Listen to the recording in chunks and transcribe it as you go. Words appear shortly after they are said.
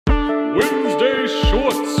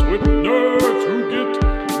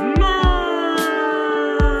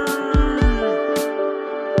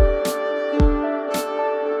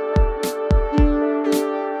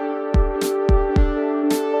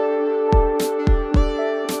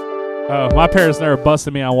My parents never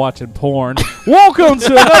busted me on watching porn. Welcome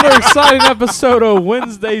to another exciting episode of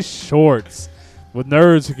Wednesday Shorts with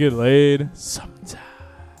nerds who get laid sometimes.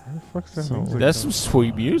 That's some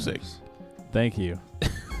sweet music. Thank you.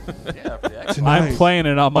 Tonight I'm playing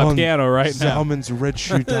it on my on piano right now. Zalman's Red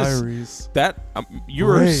Shoe Diaries. That you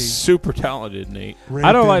are Ray. super talented, Nate. Ray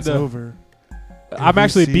I don't like bends to- over. I'm You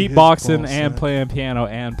actually see his beatboxing ball and sack. playing piano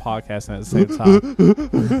and podcasting at the same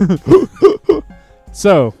time.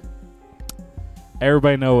 So,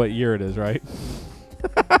 everybody know what year it is, right?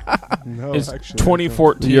 No, It's actually,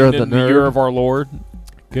 2014, Year of the and the year nerd. of our Lord.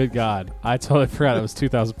 Good God. I totally forgot it was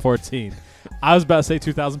 2014. I was about to say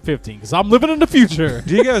 2015 because I'm living in the future.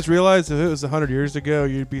 Do you guys realize if it was 100 years ago,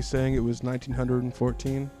 you'd be saying it was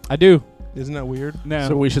 1914? I do. Isn't that weird? No,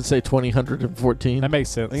 So we should say 2014. that makes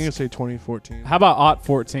sense. I'm going to say 2014. How about Ot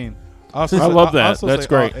 14? I love that. That's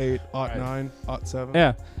great. 8, Right. 9, 7.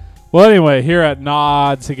 Yeah. Well, anyway, here at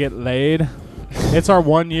Nod to Get Laid, it's our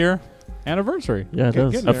 1 year anniversary. Yeah, it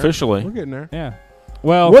does. Getting there. Officially. We're getting there. Yeah.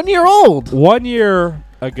 Well, 1 year old. 1 year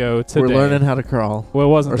ago today. We're learning how to crawl. Well, it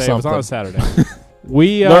wasn't or today. It was on a something. Saturday.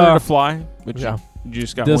 We Learning to fly, but Yeah. you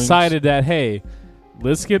just got decided that, hey,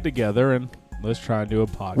 let's get together and let's try and do a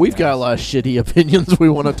podcast. We've got a lot of shitty opinions we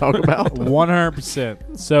want to talk about.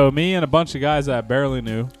 100%. So me and a bunch of guys that I barely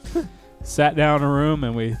knew sat down in a room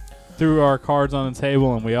and we threw our cards on the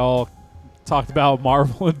table and we all talked about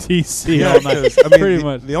Marvel and DC all night. 'cause, I mean, Pretty the,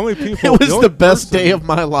 much. the only people. It was only the best person- day of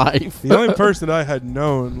my life. The only person I had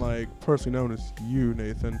known, personally known, is you,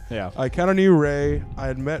 Nathan. Yeah. I kind of knew Ray. I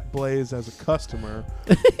had met Blaze as a customer,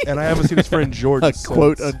 and I haven't seen his friend George A since.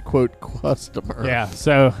 quote unquote customer. Yeah.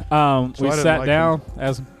 So So I we didn't sat like down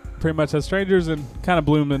as pretty much as strangers and kind of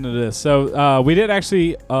bloomed into this. So we did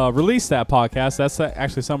actually release that podcast. That's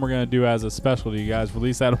actually something we're going to do as a special to you guys.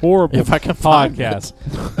 Release that horrible If I can find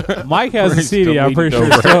podcast. Mike has a Ray's CD. I'm deleted pretty sure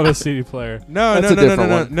over. it's still on a CD player. No, That's a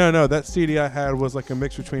different one. no. That CD I had was like a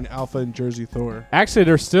mix between Alpha and Jersey Thor. Actually,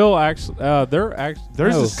 they're still actually they're actually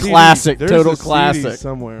There's no. a CD, Classic, there's total a CD classic.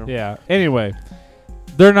 somewhere. Yeah. Anyway,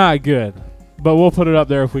 they're not good, but we'll put it up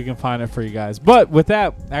there if we can find it for you guys. But with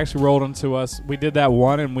that actually rolled into us, we did that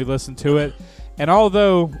one and we listened to it. And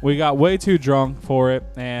although we got way too drunk for it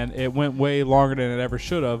and it went way longer than it ever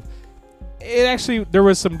should have, it actually there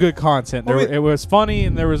was some good content. Well, It was funny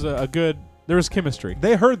and there was there was chemistry.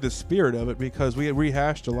 They heard the spirit of it because we had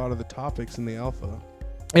rehashed a lot of the topics in the Alpha.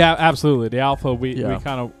 Yeah, absolutely. The Alpha, we Yeah.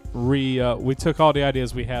 kind of we took all the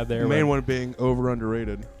ideas we had there. The main but- one being over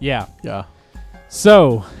underrated. Yeah. Yeah.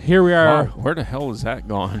 So here we are. Wow, where the hell is that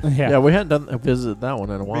gone? Yeah, we hadn't visited that one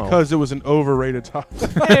in a while. Because it was an overrated topic.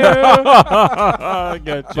 But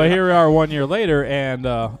here we are 1 year later, and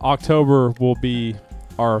October will be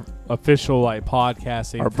our official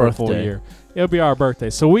podcasting Our for a full birthday. year. It'll be our birthday.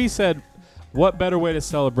 So we said, what better way to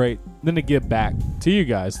celebrate than to give back to you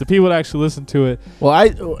guys, the people that actually listen to it. well,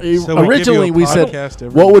 originally we said,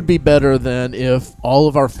 said, what would be better than if all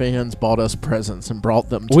of our fans bought us presents and brought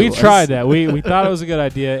them to We us? tried that. We thought it was a good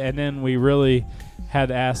idea, and then we really had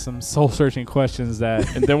to ask some soul-searching questions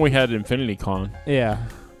that, And then we had Infinity Con. yeah.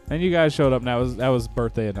 And you guys showed up, and that was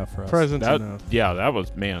birthday enough for us. presents That, enough. yeah, that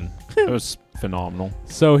was, it was phenomenal.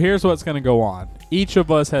 So here's what's going to go on. Each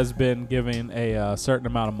of us has been giving a certain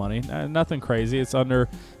amount of money. Nothing crazy. It's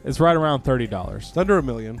right around $30. It's under $1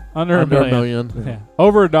 million. Under Under $1 million. $1 million. Yeah.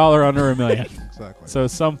 Over $1, under $1 million. Exactly. So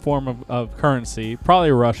some form of currency,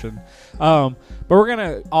 probably Russian. But we're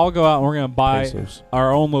going to all go out and we're going to buy Pesos.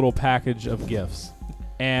 our own little package of gifts.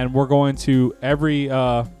 And we're going to every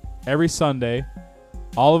Sunday,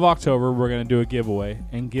 all of October, we're going to do a giveaway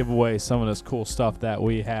and give away some of this cool stuff that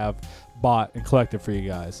we have bought and collected for you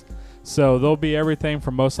guys. So there'll be everything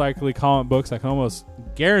from most likely comic books. I can almost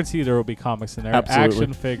guarantee there will be comics in there. Absolutely.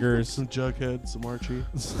 Action figures. Some Jughead, some Archie.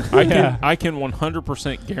 I can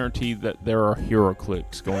 100% guarantee that there are hero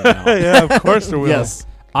clicks going out. Yeah, of course there will. Yes.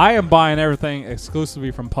 I am buying everything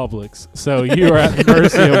exclusively from Publix, so you are at the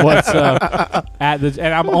mercy of what's at the.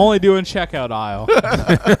 And I'm only doing checkout aisle.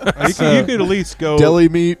 You could at least go. Deli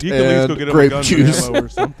meat You could at least and go get him a grape gun juice. ammo or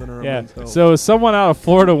something. Or a Yeah. men's health. So if someone out of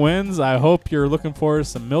Florida wins, I hope you're looking forward to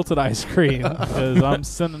some melted ice cream because I'm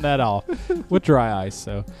sending that off with dry ice.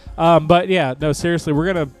 So, but yeah, no, seriously, we're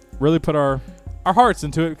gonna really put our hearts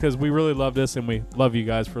into it because we really love this and we love you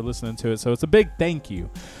guys for listening to it. So it's a big thank you.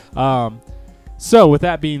 So with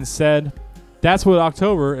that being said, that's what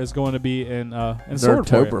October is going to be in store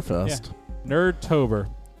for you. Nerdtoberfest. Yeah. Nerdtober.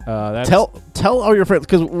 That's Tell all your friends,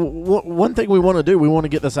 because one thing we want to do, we want to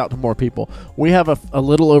get this out to more people. We have a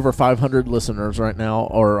little over 500 listeners right now,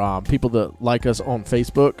 or people that like us on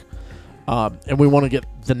Facebook, and we want to get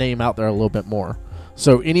the name out there a little bit more.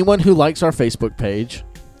 So anyone who likes our Facebook page,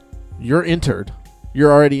 you're entered.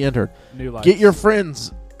 You're already entered. New likes. Get your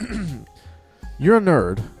friends. You're a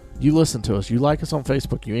nerd. You listen to us. You like us on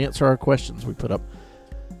Facebook. You answer our questions we put up.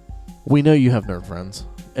 We know you have nerd friends.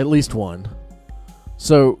 At least one.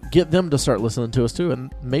 So get them to start listening to us too,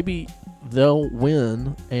 and maybe they'll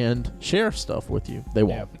win and share stuff with you. They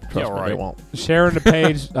won't. Trust me, they won't. Sharing the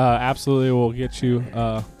page absolutely will get you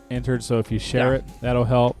entered. So if you share it, that'll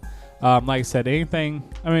help. Like I said, anything.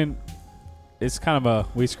 I mean, it's kind of a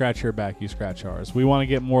we scratch your back, you scratch ours. We want to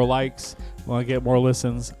get more likes. We want to get more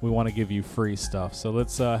listens. We want to give you free stuff. So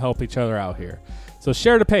let's help each other out here. So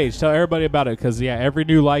share the page. Tell everybody about it because, every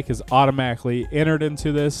new like is automatically entered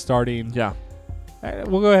into this starting. Yeah.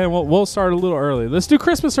 We'll go ahead and we'll start a little early. Let's do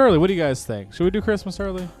Christmas early. What do you guys think? Should we do Christmas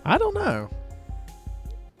early? I don't know.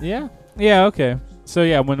 Yeah. Yeah, okay.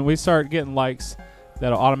 So, when we start getting likes,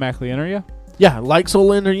 that'll automatically enter you. Yeah, likes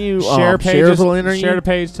will enter you. Share pages, shares will enter you. Share the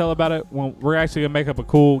page. Tell about it. We're actually going to make up a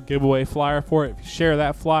cool giveaway flyer for it. If you share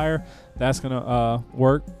that flyer, that's going to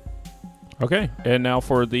work. Okay. And now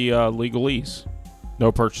for the legalese.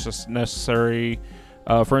 No purchase necessary.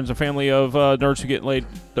 Friends and family of nerds who get laid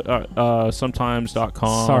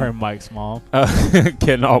sometimes.com. Sorry, Mike's mom.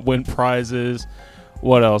 Cannot win prizes.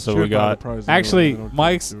 What else have we got? Actually,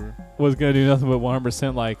 Mike's was going to do nothing but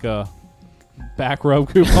 100% like back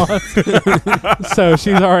rub coupons. So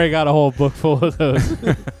she's already got a whole book full of those.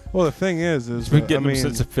 Well, the thing is been getting them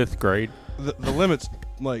since the 5th grade. The limit's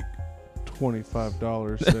like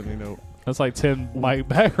 $25, and that's like 10 Mike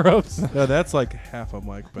back rubs. No, that's like half a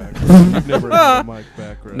mic back rub. You've never had a mic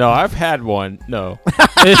back rub. No, I've had one. No.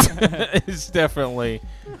 It's definitely,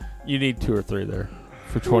 you need 2 or 3 there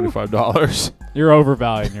for $25. You're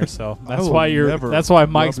overvaluing yourself. That's why that's why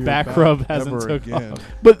Mike's back rub hasn't took off.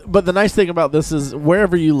 But the nice thing about this is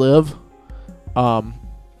wherever you live, okay,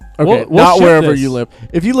 We'll not ship wherever this. you live.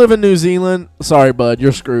 If you live in New Zealand, sorry, bud,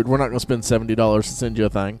 you're screwed. We're not going to spend $70 to send you a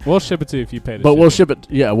thing. We'll ship it to you if you pay the But shipping. we'll ship it.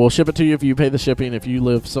 Yeah, we'll ship it to you if you pay the shipping. If you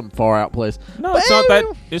live some far out place. No, it's not that.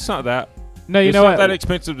 It's not that. No, you it's know not what? that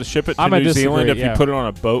expensive to ship it to I'm gonna New Zealand disagree, if you put it on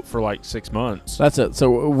a boat for like 6 months. That's it.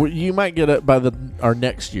 So you might get it by our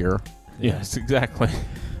next year. Yes, exactly.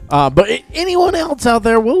 But anyone else out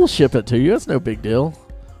there, we'll ship it to you. It's no big deal.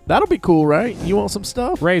 That'll be cool, right? You want some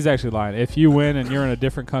stuff? Ray's actually lying. If you win and you're in a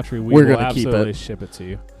different country, We're will gonna keep absolutely it. ship it to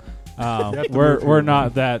you. have to We're move we're here.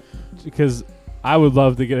 not that because I would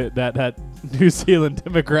love to get it that New Zealand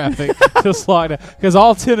demographic to slot down because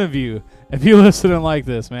all 10 of you, if you listening like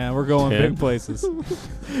this, man, we're going 10? big places.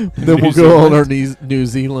 Then we'll go on our New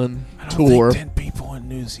Zealand tour. 10 people in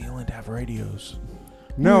New Zealand have radios.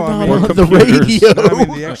 No, We're I not mean, on the computers. radio. I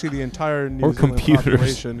mean, the entire New Or Zealand computers.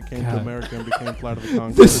 population came God. to America and became Flight of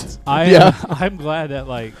the This- Conchords. I'm glad that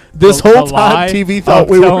like This the whole lie time, TV of thought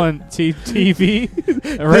we were. telling TV.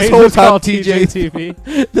 Ray whole was time called TJ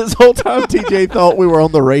TJTV. This whole time, TJ thought we were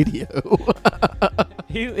on the radio.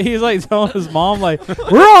 He's like telling his mom like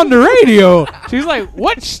we're on the radio. She's like,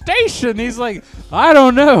 what station? He's like, I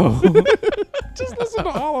don't know. Just listen to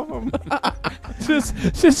all of them. just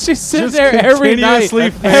she sits Just there every night, continuously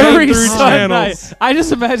every fan through Sunday. channels. I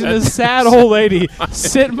just imagine this sad old lady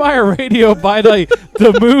sitting by a radio by like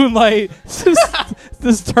the moonlight,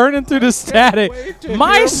 just turning through the static.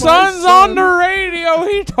 My son's on the radio.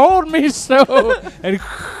 He told me so. And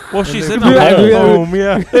Well, she's They in put the her in a home. home.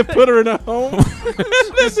 Yeah, they put her in a home.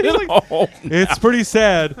 She's in the home. It's pretty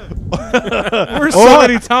sad. we're Old sorry.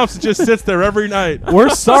 Lady Thompson just sits there every night, We're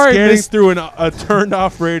sorry, scanning Miss. through a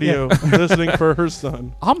turned-off radio, listening for her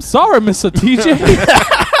son. I'm sorry, Mr. TJ.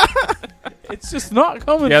 It's just not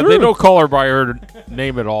coming Yeah, through. they don't call her by her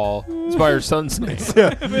name at all. It's by her son's name.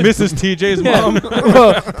 Yeah, Mrs. TJ's Yeah. mom.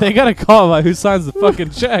 Well, they got to call like who signs the fucking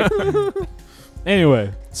check.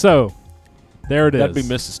 Anyway, so there it is. That'd be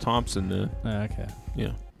Mrs. Thompson then. Okay.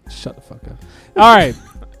 Yeah. Shut the fuck up. All right.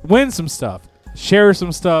 Win some stuff. Share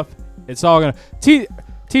some stuff. It's all going to...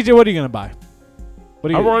 TJ, what are you going to buy?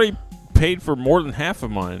 What are I've you... already paid for more than half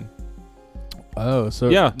of mine. Oh, so...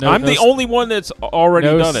 Yeah, no- I'm no the s- only one that's already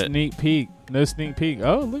no done it. sneak peek. No sneak peek.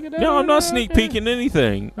 Oh, look at that. No, I'm not Okay. sneak peeking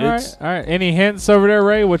anything. All It's right. All right. Any hints over there,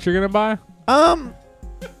 Ray, what you're going to buy? I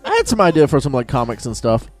had some idea for some like comics and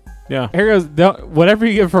stuff. yeah. Here goes. Whatever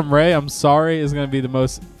you get from Ray, I'm sorry, is going to be the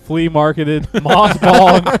most flea marketed,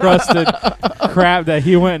 mothball encrusted crap that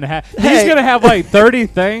he went and had. He's Hey. going to have like 30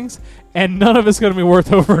 things, and none of it's going to be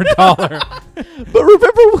worth over $1. But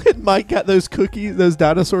remember when Mike got those cookies, those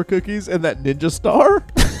dinosaur cookies, and that ninja star?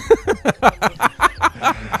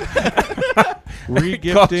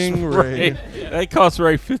 Regifting Ray. That cost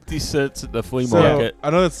Ray 50 cents at the flea So, market. I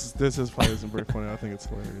know this is probably isn't very funny. I think it's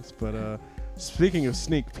hilarious. But speaking of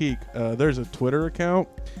sneak peek, there's a Twitter account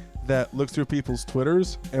that looks through people's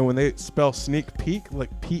Twitters, and when they spell sneak peek, like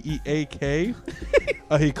P-E-A-K,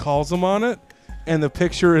 he calls them on it, and the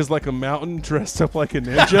picture is like a mountain dressed up like a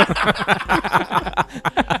ninja.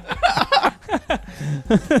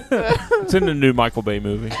 It's in the new Michael Bay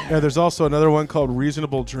movie. Yeah, there's also another one called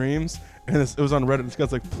Reasonable Dreams, and it was on Reddit. This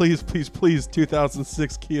guy's like, please, please, please,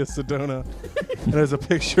 2006 Kia Sedona. And there's a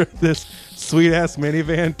picture of this sweet-ass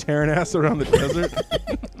minivan tearing ass around the desert.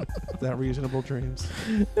 That Reasonable Dreams.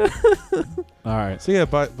 All right. So, yeah,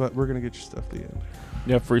 but we're going to get your stuff at the end.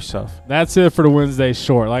 Yeah, free stuff. That's it for the Wednesday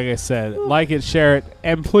short. Like I said, like it, share it,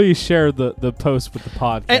 and please share the post with the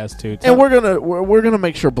podcast too. And we're gonna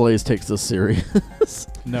make sure Blaze takes this serious.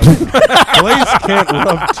 No, Blaze can't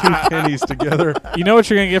rub two pennies together. you know what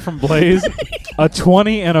you're gonna get from Blaze? A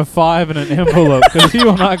 20 and a 5 in an envelope, because he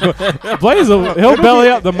will not go. Blaze he'll belly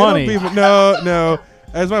up the money. No.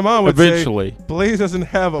 As my mom would Eventually. say, Blaze doesn't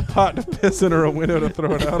have a pot to piss in or a window to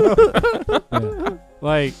throw it out of. Yeah.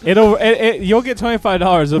 Like you'll get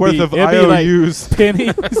 $25 Worth of IOUs. Like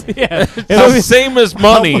pennies. Yeah, It's the same as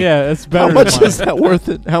money. Yeah, it's better. How much than is that worth?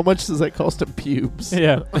 It? How much does that cost him pubes?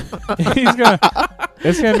 Yeah,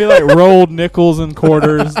 it's gonna be like rolled nickels and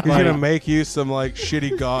quarters. He's gonna make you some like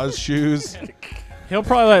shitty gauze shoes. He'll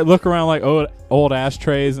probably like look around like old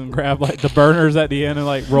ashtrays and grab like the burners at the end and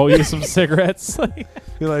like roll you some cigarettes.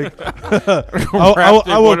 Be like,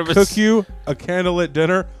 I will cook you a candlelit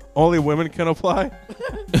dinner. Only women can apply.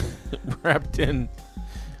 wrapped in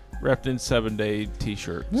 7-day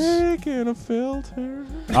T-shirts. Making a filter.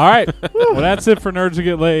 All right, well that's it for Nerds Who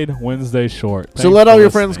Get Laid Wednesday short. So Thanks let for all your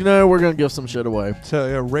listening. friends know we're gonna give some shit away. So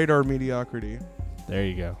yeah, radar mediocrity, There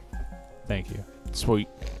you go. Thank you. Sweet.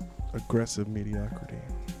 aggressive mediocrity.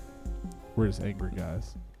 We're just angry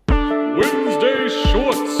guys. Wednesday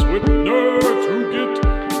Shorts with Nerds Who Get